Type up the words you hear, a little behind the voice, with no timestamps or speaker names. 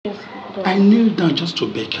I knelt down just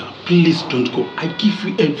to beg her. Please don't go. I give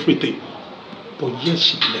you everything. But yet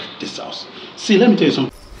she left this house. See, let me tell you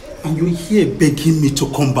something. And you're here begging me to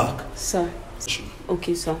come back. Sir.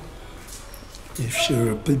 Okay, sir. If she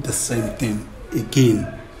repeats the same thing again,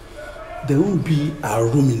 there won't be a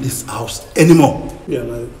room in this house anymore. Yeah,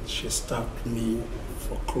 like she stabbed me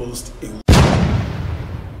for close to a...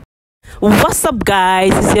 What's up,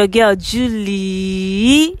 guys? It's your girl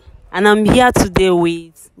Julie, and I'm here today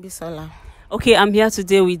with Bisola. Okay, I'm here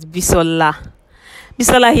today with Bisola.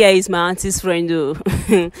 Bisola here is my auntie's friend, though.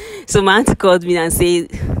 So my auntie called me and said,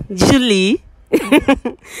 Julie,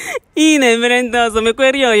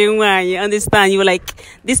 understand? You were like,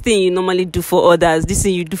 this thing you normally do for others, this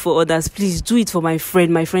thing you do for others, please do it for my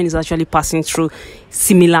friend. My friend is actually passing through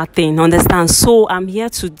similar thing, understand? So I'm here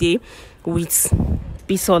today with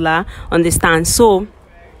Bisola, understand? So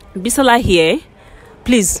Bisola here,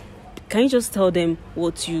 please, can you just tell them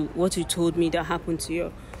what you told me that happened to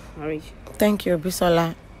your marriage? Thank you,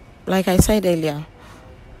 Bisola. Like I said earlier,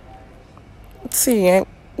 see,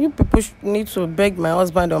 you people need to beg my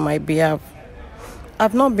husband on my behalf.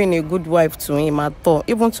 I've not been a good wife to him at all,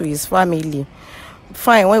 even to his family.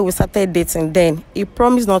 Fine, when we started dating then, he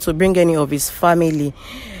promised not to bring any of his family.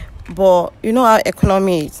 But you know how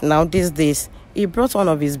economy is now these days. He brought one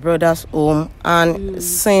of his brothers home, and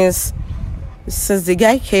since the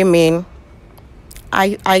guy came in,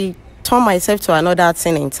 I turned myself to another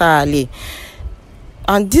thing entirely.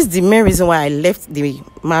 And this is the main reason why I left the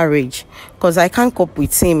marriage, because I can't cope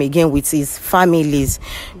with him again with his families.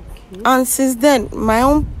 Okay. And since then, my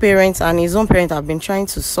own parents and his own parents have been trying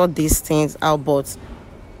to sort these things out, but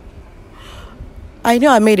I know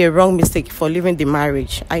I made a wrong mistake for leaving the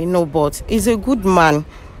marriage. I know, but he's a good man.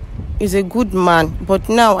 He's a good man. But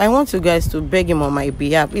now I want you guys to beg him on my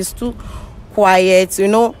behalf. He's too quiet, you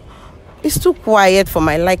know. It's too quiet for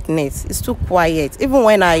my likeness. It's too quiet. Even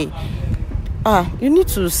when you need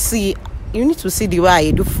to see the way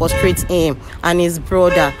I do frustrate him and his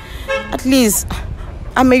brother. At least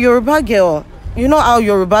I'm a Yoruba girl. You know how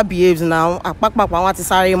Yoruba behaves now. But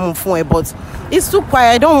it's too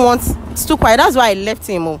quiet. I don't want. It's too quiet. That's why I left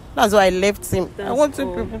him. That's why I left him. I want to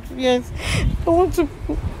people to, yes. I want to.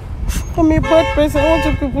 I'm a bad person. I want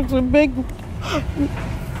to people to beg.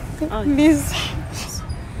 Please.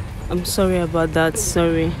 I'm sorry about that.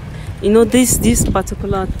 Sorry. You know, this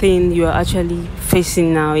particular thing you are actually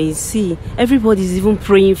facing now is, see, everybody's even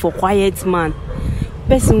praying for quiet man.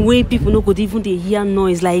 Person way people no could even they hear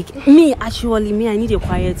noise. Like me, I need a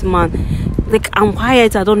quiet man. Like I'm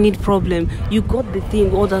quiet, I don't need problem. You got the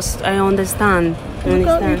thing, others I understand. You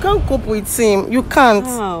can't cope with him. You can't.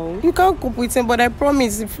 How? You can't cope with him, but I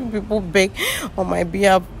promise if you people beg on my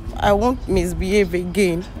behalf, I won't misbehave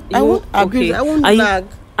again. I won't abuse. I won't nag.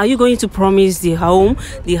 Are you going to promise the house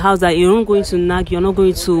that you're not going to nag, you're not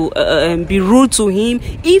going to be rude to him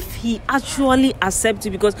if he actually accepts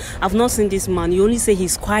you? Because I've not seen this man. You only say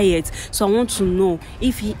he's quiet. So I want to know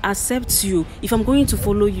if he accepts you, if I'm going to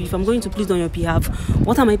follow you, if I'm going to plead on your behalf,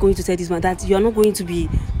 what am I going to tell this man? That you're not going to be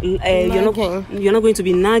you're not going to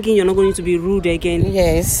be nagging, you're not going to be rude again.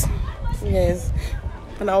 Yes.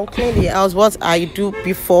 And I'll clean the house what I do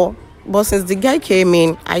before. But since the guy came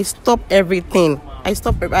in, I stopped everything.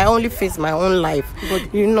 I only face my own life.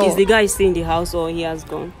 But you know, is the guy still in the house or he has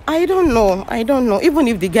gone? I don't know. Even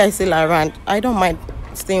if the guy is still around, I don't mind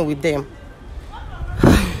staying with them.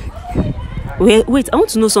 Wait, I want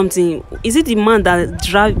to know something. Is it the man that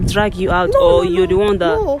drag you out, or you're the one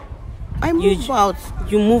that? No, I move out.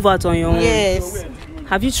 You move out on your own. Yes.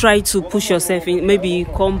 Have you tried to push yourself in? Maybe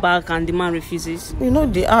come back and the man refuses. You know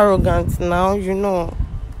the arrogance now. You know.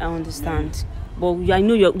 I understand. But I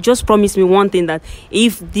know you just promised me one thing, that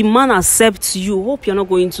if the man accepts you, hope you're not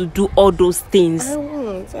going to do all those things. I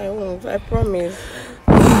won't. I promise.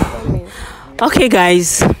 Okay,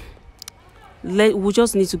 guys. We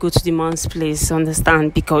just need to go to the man's place,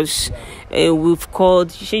 understand? Because we've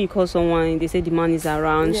called. You call someone, they say the man is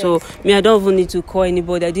around. Yes. So I don't even need to call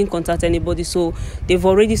anybody. I didn't contact anybody. So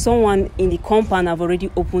someone in the compound have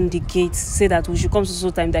already opened the gate. Say that we should come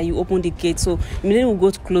to time that you open the gate. So immediately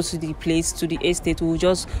we'll go close to the place, to the estate. We'll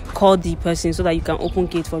just call the person so that you can open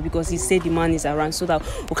gate for, because he said the man is around, so that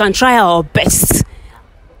we can try our best.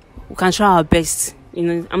 You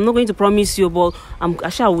know, I'm not going to promise you, but I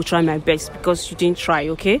will try my best, because you didn't try.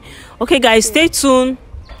 Okay, guys, stay tuned.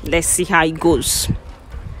 Let's see how it goes.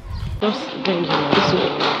 Yes,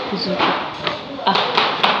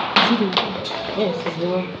 it's the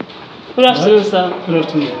one. Good afternoon, sir. Good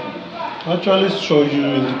afternoon. I actually saw you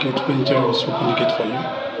in the gate when Jerry was opening the gate for you.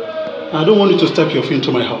 I don't want you to step your feet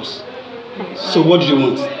into my house. So what do you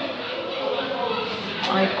want?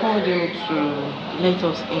 I called him to let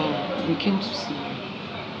us in. We came to see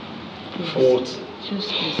you. For what? Just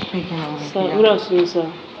speaking on my Sir, good afternoon,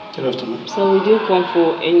 sir. Good afternoon. So we didn't come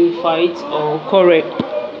for any fight or quarrel.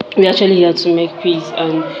 We're actually here to make peace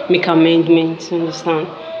and make amendments, understand?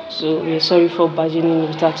 So we're sorry for bargaining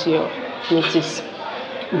without your notice.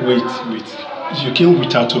 Wait. You came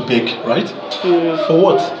with her to beg, right? For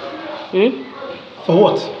what? For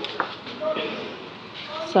what?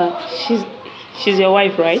 Sir, she's your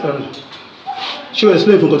wife, right? Sorry. She will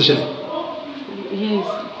explain from condition.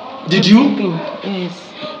 Yes. Did you? Yes.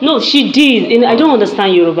 No, she did. And I don't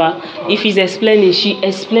understand Yoruba. If he's explaining, she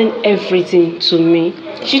explained everything to me.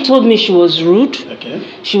 She told me she was rude. Okay.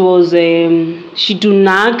 She was, she do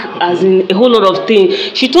nag, as in a whole lot of things.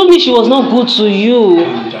 She told me she was not good to you.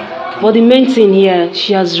 Calm down. But the main thing here,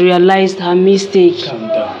 she has realized her mistake. Calm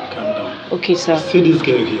down. Okay, sir. See this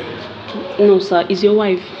girl here. No, sir. It's your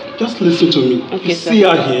wife. Just listen to me. Okay, you sir. See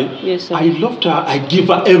her here? Yes, sir. I loved her. I give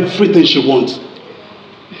her everything she wants.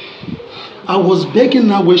 I was begging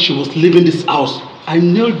her when she was leaving this house. I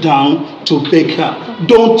knelt down to beg her.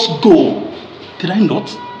 Don't go. Did I not?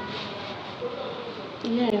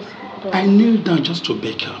 Yes. I knelt down just to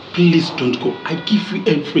beg her. Please don't go. I give you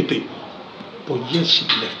everything. But yet she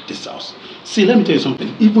left this house. See, let me tell you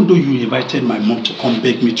something. Even though you invited my mom to come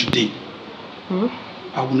beg me today,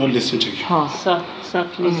 I will not listen to you. Sir,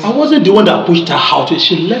 please. I wasn't the one that pushed her out.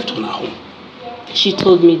 She left on her own. She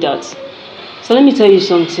told me that. So let me tell you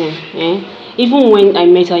something. Even when I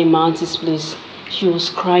met her in my auntie's place, she was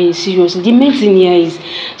crying seriously. The main thing here is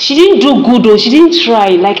she didn't do good though. She didn't try.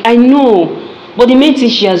 Like I know. But the main thing,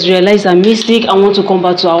 she has realized her mistake and want to come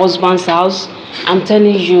back to her husband's house. I'm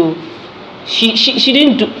telling you. She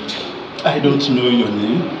didn't do. I don't know your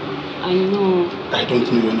name. I know. I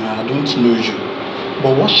don't know your name. I don't know you.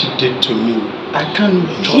 But what she did to me, I can't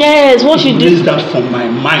just what she did. That from my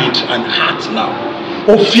mind and heart now.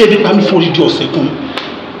 Oh, fear the family for you second.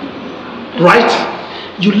 Right?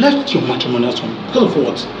 You left your matrimonial home because of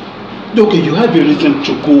what? Okay, you have a reason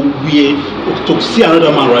to go where to see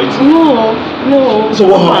another man, right? No. So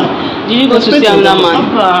what happened? Did you go to see another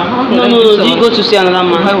man? No. Did you go to see another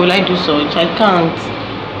man? Why will I do such? I can't.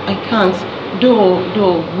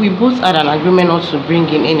 Though we both had an agreement not to bring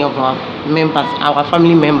in any of our members, our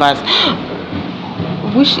family members,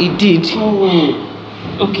 which he did.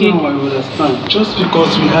 Oh, okay. Now I understand. Just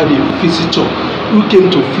because we had a visitor who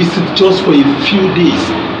came to visit just for a few days,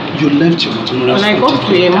 you left your matrimonial. When I got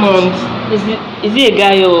to a month. Is he a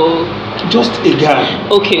guy or? Just a guy.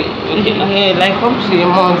 Okay. Yeah, like up to a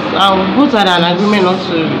month. We both had an agreement not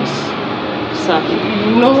to. Sir.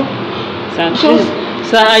 Sir, Just.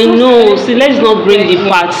 Sir, I know. See, let's not bring the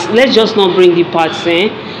parts. Let's just not bring the parts,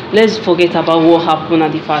 Let's forget about what happened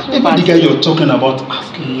at the party. Even the guy you're talking about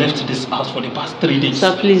has left this house for the past 3 days.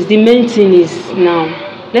 Sir, please, the main thing is now.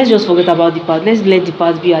 Let's just forget about the past. Let's let the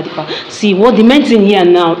past be at the past. See, what the main thing here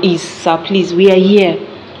now is, sir, please, we are here.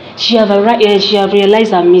 She have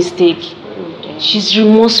realized her mistake. She's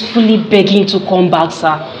remorsefully begging to come back,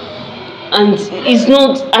 sir. And it's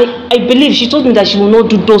not, I believe she told me that she will not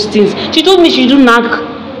do those things. She told me she do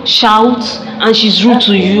not shout and she's rude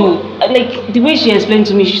to you. Like the way she explained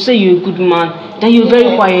to me, she said you're a good man, that you're a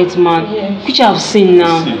very quiet man, which I've seen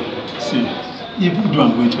now. See, even though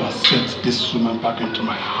I'm going to accept this woman back into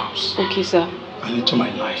my house, okay, sir, and into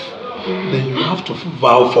my life, then you have to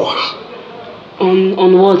vow for her.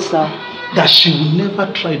 On what, sir? That she will never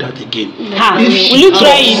try that again. Will you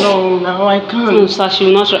try it? No, I can't. No, sir, she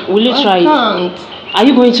will not try. Will you try I can't. it? Are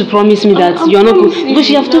you going to promise me that you're not going? Because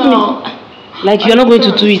she have told me, like you're not going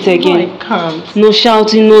to do it again. No, I can't. No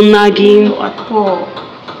shouting, no nagging. No, at all.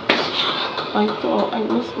 I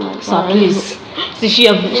miss my sir, please.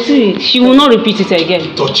 See, she will not repeat it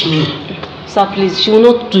again. Touch me. Sir, please, she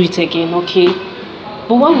will not do it again, okay?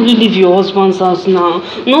 But why will you leave your husband's house now?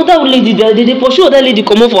 No, that lady, they pursue that lady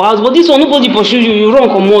come out for house, but this one nobody pursue you. You run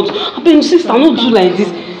come out. I mean, sister, don't do like this.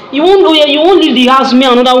 You won't leave the house. Me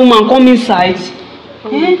another woman come inside.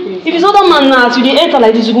 If it's other man now, you dey enter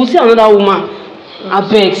like this, you go see another woman. I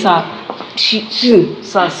beg, sir. She,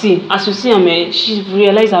 sir, see, as you see her, she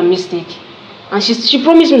realized her mistake, and she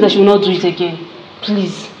promised me that she will not do it again.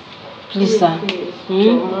 Please, sir.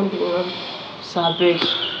 Sir, I beg.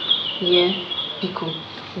 Yeah. Pico,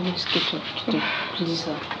 let's get up today. Please,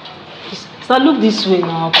 sir. Please. Sir, look this way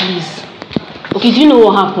now, please. Okay, do you know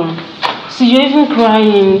what happened? See, you're even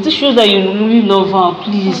crying. This shows that you really love her.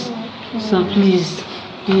 Please. Sir, please.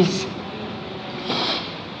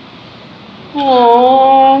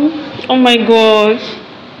 Oh my God.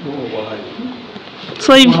 Why?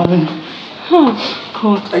 So you... Why? Oh,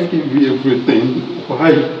 God. I give you everything.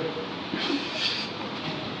 Why?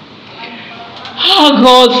 Oh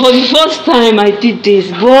God, for the first time I did this,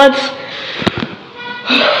 but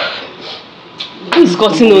he's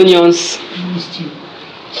cutting onions.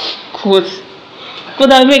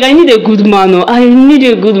 God, I need a good man. Oh. I need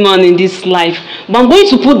a good man in this life. But I'm going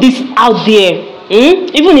to put this out there.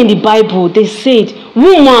 Even in the Bible, they said,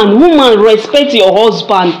 woman, respect your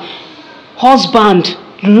husband. Husband,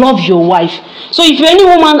 love your wife. So if you're any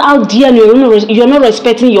woman out there and you're not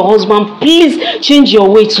respecting your husband, please change your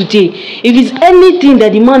way today. If it's anything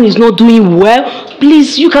that the man is not doing well,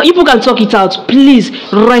 please, you can talk it out. Please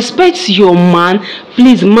respect your man.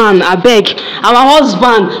 Please, man, I beg. Our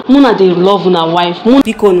husband, Muna, they love our wife.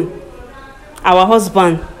 Our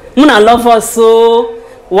husband, Muna love us, so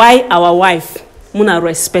why our wife? Muna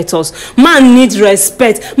respect us. Man needs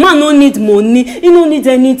respect. Man no need money. He no need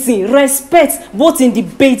anything. Respect, both in the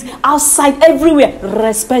bed, outside, everywhere.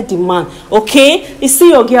 Respect the man. Okay? You see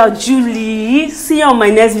your girl Julie. See you on my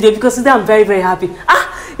next video because today I'm very, very happy.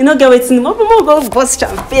 You know, get waiting. Go bust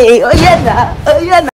champagne. Oh yeah, nah.